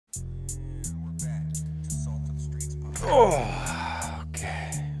Oh,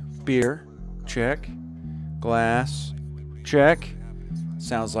 okay. Beer, check. Glass, check.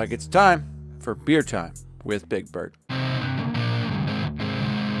 Sounds like it's time for beer time with BigBird.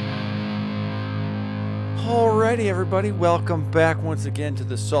 Alrighty, everybody, welcome back once again to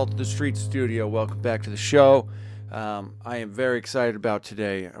the Salt of the Street studio. Welcome back to the show. I am very excited about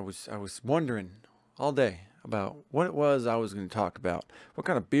today. I was wondering all day about what it was I was going to talk about. What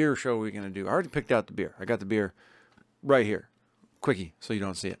kind of beer show are we going to do? I already picked out the beer. I got the beer right here. Quickie, so you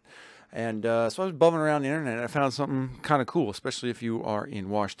don't see it. And so I was bumming around the internet and I found something kind of cool, especially if you are in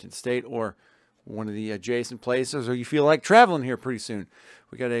Washington State or one of the adjacent places, or you feel like traveling here pretty soon.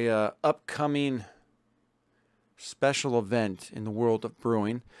 We got a upcoming special event in the world of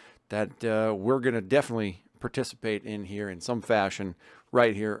brewing that we're going to definitely participate in here in some fashion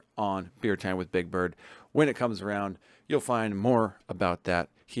right here on Beer Time with BigBird. When it comes around, you'll find more about that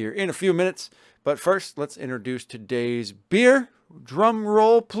here in a few minutes. But first, let's introduce today's beer. Drum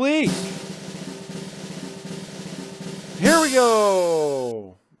roll, please. Here we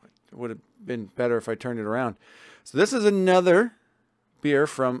go. It would have been better if I turned it around. So this is another beer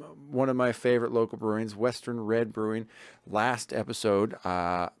from one of my favorite local brewings, Western Red Brewing. Last episode,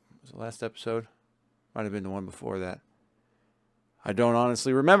 was it last episode? Might have been the one before that. I don't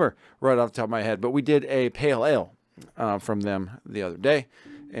honestly remember right off the top of my head, but we did a pale ale from them the other day.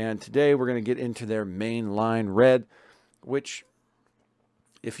 And today we're going to get into their Mainline Red, which,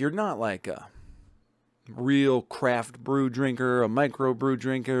 if you're not like a real craft brew drinker, a micro brew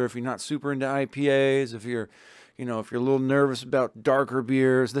drinker, if you're not super into IPAs, if you're, if you're a little nervous about darker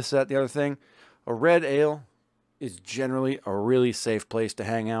beers, this, that, the other thing, a red ale is generally a really safe place to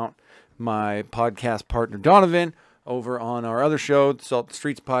hang out. My podcast partner, Donovan, over on our other show, the Salt the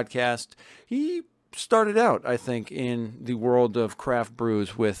Streets podcast, he started out, I think, in the world of craft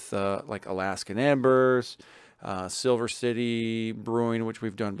brews with like Alaskan Ambers, Silver City Brewing, which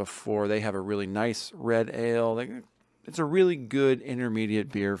we've done before. They have a really nice red ale. It's a really good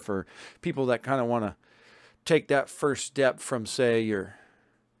intermediate beer for people that kind of want to take that first step from, say, your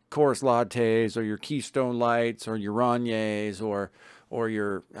Coors Lattes or your Keystone Lights or your Rognes or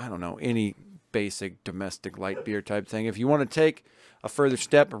your, I don't know, any basic domestic light beer type thing. If you want to take a further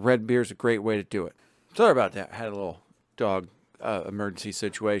step, a red beer is a great way to do it. Sorry about that. I had a little dog emergency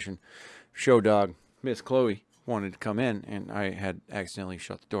situation. Show dog, Miss Chloe, wanted to come in, and I had accidentally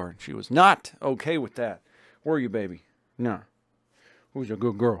shut the door. She was not okay with that. Were you, baby? No. Who's a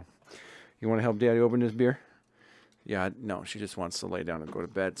good girl? You want to help Daddy open this beer? Yeah, no, she just wants to lay down and go to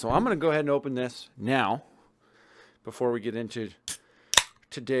bed. So I'm going to go ahead and open this now before we get into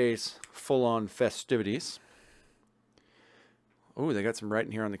today's full-on festivities. Oh, they got some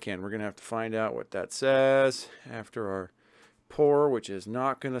writing here on the can. We're going to have to find out what that says after our pour, which is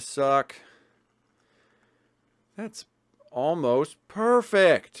not going to suck. That's almost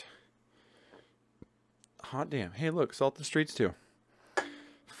perfect. Hot damn. Hey, look, Salt the Streets too.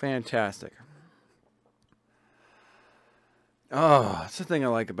 Fantastic. Oh, that's the thing I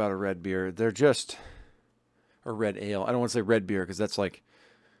like about a red beer. They're just a red ale. I don't want to say red beer because that's like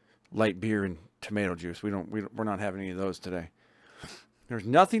light beer and tomato juice. We're not having any of those today. There's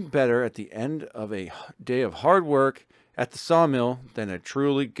nothing better at the end of a day of hard work at the sawmill than a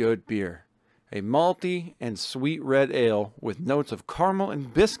truly good beer. A malty and sweet red ale with notes of caramel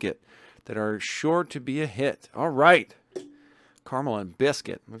and biscuit that are sure to be a hit. All right. Caramel and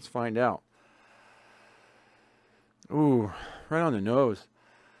biscuit. Let's find out. Ooh, right on the nose.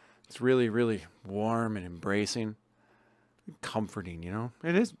 It's really, really warm and embracing. Comforting,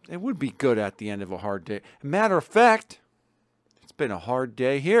 It is. It would be good at the end of a hard day. Matter of fact, it's been a hard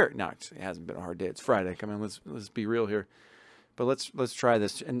day here. No, it hasn't been a hard day. It's Friday. Come on, let's be real here. But let's try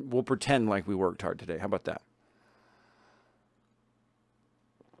this, and we'll pretend like we worked hard today. How about that?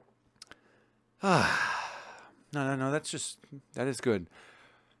 No. That is good.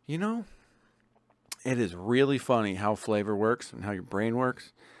 It is really funny how flavor works and how your brain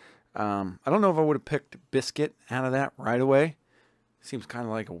works. I don't know if I would have picked biscuit out of that right away. Seems kind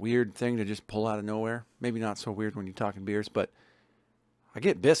of like a weird thing to just pull out of nowhere. Maybe not so weird when you're talking beers, but I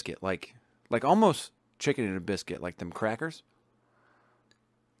get biscuit, like almost chicken in a biscuit, like them crackers.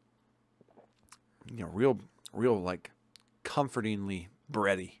 Real like comfortingly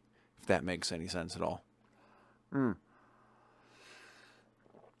bready, if that makes any sense at all.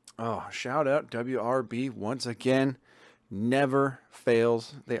 Oh, shout out WRB once again. Never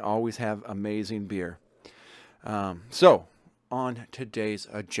fails. They always have amazing beer. So, on today's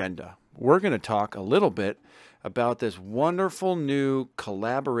agenda, we're going to talk a little bit about this wonderful new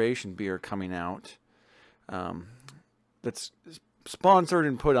collaboration beer coming out that's sponsored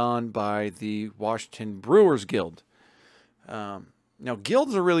and put on by the Washington Brewers Guild. Now,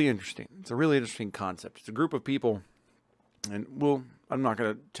 guilds are really interesting. It's a really interesting concept. It's a group of people, and I'm not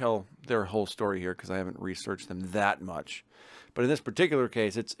going to tell their whole story here because I haven't researched them that much. But in this particular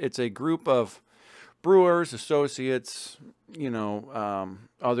case, it's a group of brewers, associates, you know,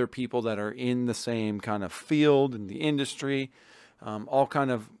 other people that are in the same kind of field in the industry, all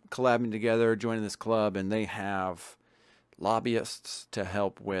kind of collabing together, joining this club, and they have lobbyists to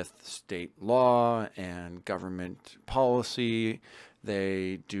help with state law and government policy.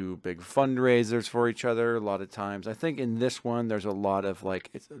 They do big fundraisers for each other a lot of times. I think in this one, there's a lot of like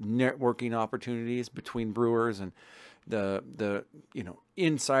it's networking opportunities between brewers and the you know,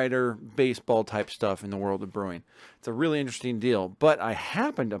 insider baseball type stuff in the world of brewing. It's a really interesting deal. But I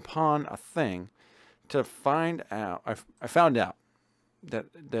happened upon a thing to find out. I found out that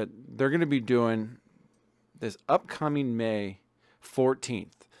they're going to be doing this upcoming May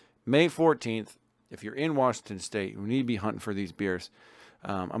 14th. May 14th, if you're in Washington State, you need to be hunting for these beers.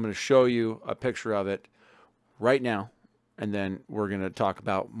 I'm going to show you a picture of it right now, and then we're going to talk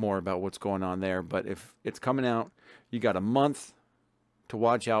more about what's going on there. But if it's coming out, you got a month to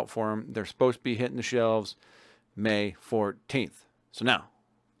watch out for them. They're supposed to be hitting the shelves May 14th. So now,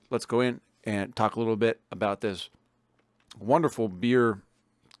 let's go in and talk a little bit about this wonderful beer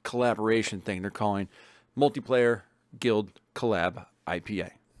collaboration thing they're calling Multiplayer Guild Collab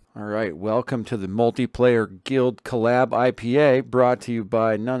IPA. All right, welcome to the Multiplayer Guild Collab IPA, brought to you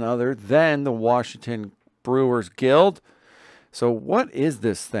by none other than the Washington Brewers Guild. So what is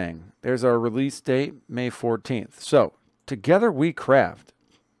this thing? There's our release date, May 14th. So together we craft.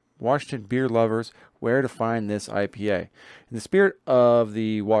 Washington beer lovers, where to find this IPA. In the spirit of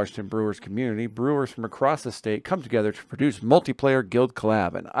the Washington Brewers community, brewers from across the state come together to produce Multiplayer Guild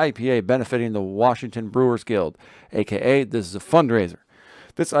Collab, an IPA benefiting the Washington Brewers Guild, aka this is a fundraiser.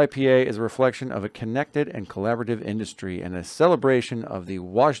 This IPA is a reflection of a connected and collaborative industry and a celebration of the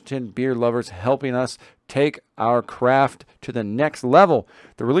Washington beer lovers helping us take our craft to the next level.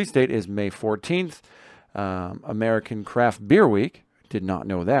 The release date is May 14th, American Craft Beer Week. Did not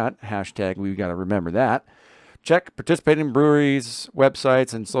know that. Hashtag, we've got to remember that. Check participating breweries,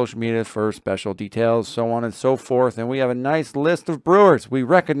 websites, and social media for special details, so on and so forth. And we have a nice list of brewers we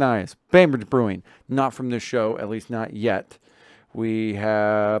recognize. Bainbridge Brewing, not from this show, at least not yet. We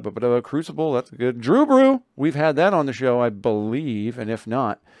have Crucible, that's good. Drew Brew, we've had that on the show, I believe. And if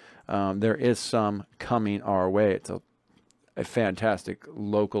not, there is some coming our way. It's a fantastic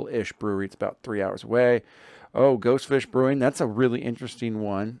local-ish brewery. It's about 3 hours away. Oh, Ghostfish Brewing, that's a really interesting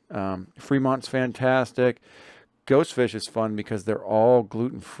one. Fremont's fantastic. Ghostfish is fun because they're all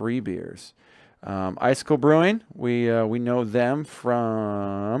gluten-free beers. Icicle Brewing, we know them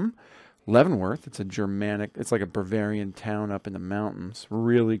from Leavenworth. It's a Germanic, it's like a Bavarian town up in the mountains.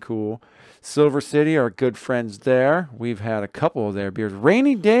 Really cool. Silver City, our good friends there. We've had a couple of their beers.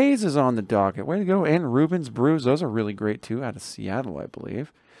 Rainy Days is on the docket. Way to go. And Reuben's Brews, those are really great too, out of Seattle, I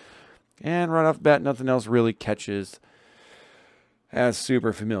believe. And right off the bat, nothing else really catches as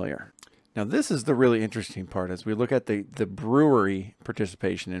super familiar. Now, this is the really interesting part as we look at the brewery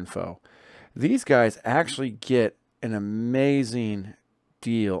participation info. These guys actually get an amazing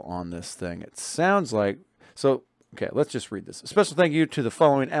deal on this thing. It sounds like, so, okay, let's just read this. A special thank you to the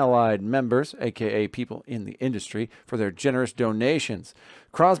following allied members, aka people in the industry, for their generous donations.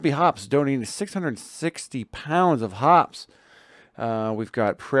 Crosby Hops donating 660 pounds of hops. We've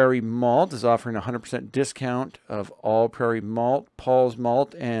got Prairie Malt is offering a 100% discount of all Prairie Malt, Paul's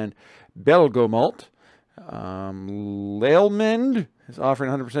Malt, and Belgo Malt. Laleman is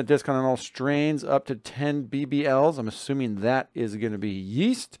offering 100% discount on all strains up to 10 BBLs. I'm assuming that is going to be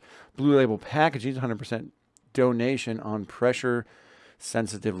yeast. Blue Label Packaging, 100% donation on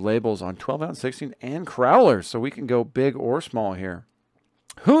pressure-sensitive labels on 12-ounce, 16, and crowlers. So we can go big or small here.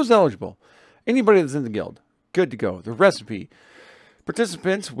 Who's eligible? Anybody that's in the guild. Good to go. The recipe.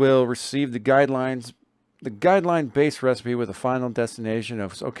 Participants will receive the guideline-based recipe with a final destination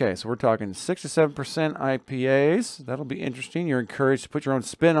of, okay, so we're talking 6 to 7% IPAs. That'll be interesting. You're encouraged to put your own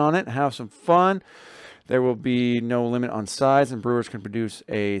spin on it and have some fun. There will be no limit on size, and brewers can produce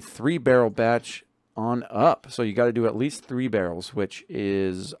a 3-barrel batch on up. So you got to do at least 3 barrels, which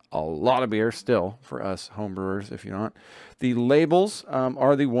is a lot of beer still for us home brewers, if you're not. The labels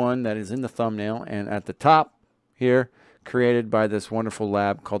are the one that is in the thumbnail, and at the top here, created by this wonderful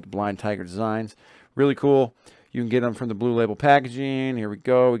lab called the Blind Tiger Designs. Really cool. You can get them from the Blue Label Packaging. Here we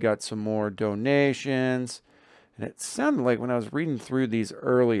go. We got some more donations. And it sounded like when I was reading through these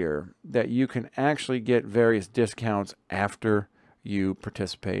earlier that you can actually get various discounts after you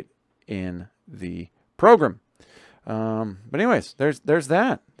participate in the program. But anyways, there's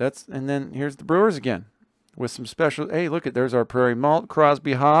that. And then here's the brewers again. with some special. Hey, look at, there's our Prairie Malt,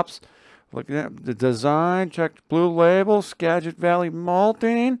 Crosby hops. Look at that, the design, checked blue label, Skagit Valley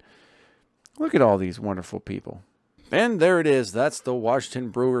Malting. Look at all these wonderful people. And there it is. That's the Washington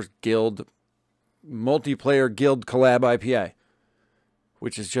Brewers Guild Multiplayer Guild Collab IPA,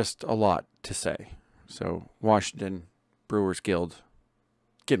 which is just a lot to say. So Washington Brewers Guild,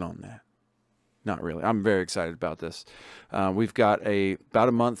 get on that. Not really. I'm very excited about this. We've got about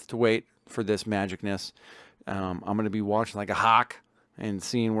a month to wait for this magicness. I'm going to be watching like a hawk and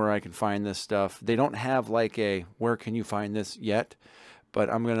seeing where I can find this stuff. They don't have like a where can you find this yet, but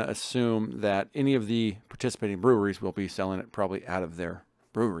I'm going to assume that any of the participating breweries will be selling it probably out of their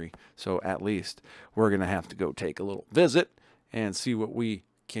brewery. So at least we're going to have to go take a little visit and see what we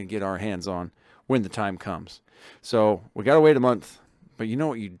can get our hands on when the time comes. So we got to wait a month. But you know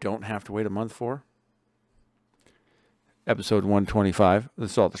what you don't have to wait a month for? Episode 125 of the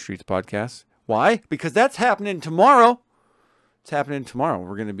Salt the Streets podcast. Why? Because that's happening tomorrow. It's happening tomorrow.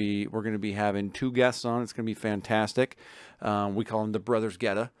 We're gonna be having 2 guests on. It's gonna be fantastic. We call them the Brothers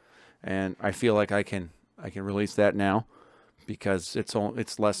Getta, and I feel like I can release that now because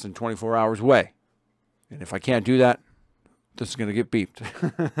it's less than 24 hours away. And if I can't do that, this is gonna get beeped.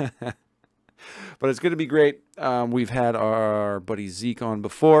 But it's going to be great. We've had our buddy Zeke on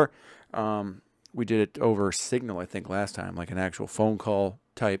before. We did it over Signal, I think, last time, like an actual phone call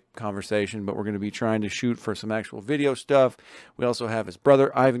type conversation. But we're going to be trying to shoot for some actual video stuff. We also have his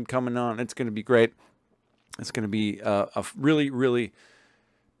brother, Ivan, coming on. It's going to be great. It's going to be a really, really,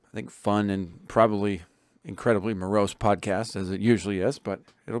 I think, fun and probably incredibly morose podcast, as it usually is. But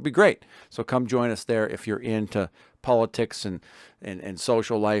it'll be great. So come join us there if you're into politics and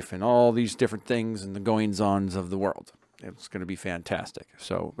social life and all these different things and the goings-ons of the world. It's going to be fantastic.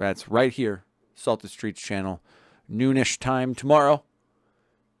 So that's right here, Salted Streets channel, noonish time tomorrow.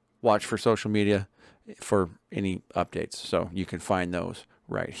 Watch for social media for any updates. So you can find those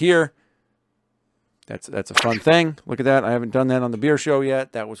right here. That's a fun thing. Look at that. I haven't done that on the beer show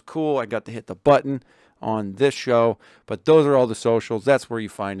yet. That was cool. I got to hit the button on this show. But those are all the socials. That's where you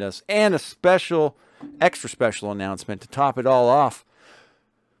find us. And a extra special announcement to top it all off.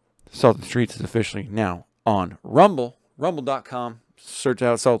 Salted Streets is officially now on Rumble. Rumble.com. Search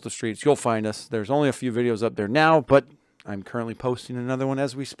out Salted Streets. You'll find us. There's only a few videos up there now, but I'm currently posting another one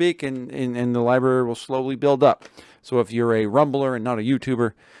as we speak, and the library will slowly build up. So if you're a Rumbler and not a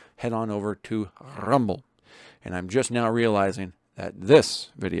YouTuber, head on over to Rumble. And I'm just now realizing that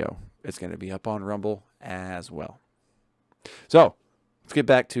this video is going to be up on Rumble as well. So let's get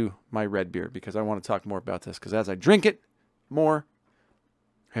back to my red beer, because I want to talk more about this, because as I drink it more,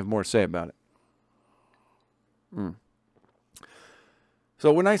 I have more to say about it.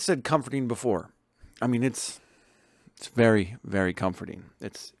 So when I said comforting before, I mean, it's very, very comforting.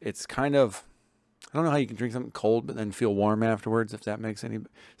 It's kind of, I don't know how you can drink something cold but then feel warm afterwards, if that makes any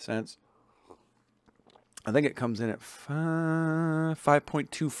sense. I think it comes in at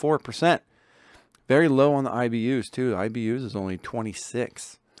 5.24%. Very low on the IBUs too. The IBUs is only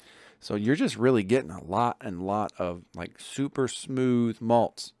 26. So you're just really getting a lot of like super smooth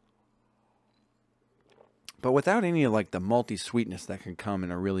malts. But without any of like the malty sweetness that can come in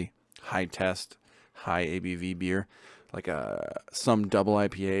a really high test, high ABV beer. Like some double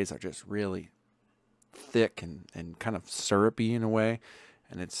IPAs are just really thick and kind of syrupy in a way.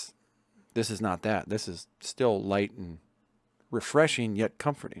 And this is not that. This is still light and refreshing yet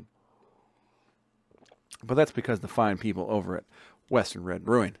comforting. But that's because the fine people over at Western Red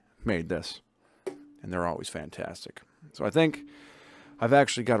Brewing made this. And they're always fantastic. So I think I've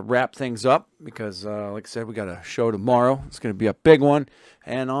actually got to wrap things up because, like I said, we got a show tomorrow. It's going to be a big one.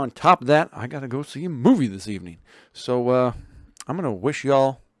 And on top of that, I got to go see a movie this evening. So I'm going to wish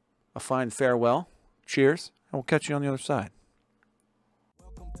y'all a fine farewell. Cheers. And we'll catch you on the other side.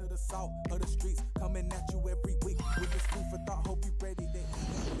 Welcome to the salt of the streets, coming at you every week with this food for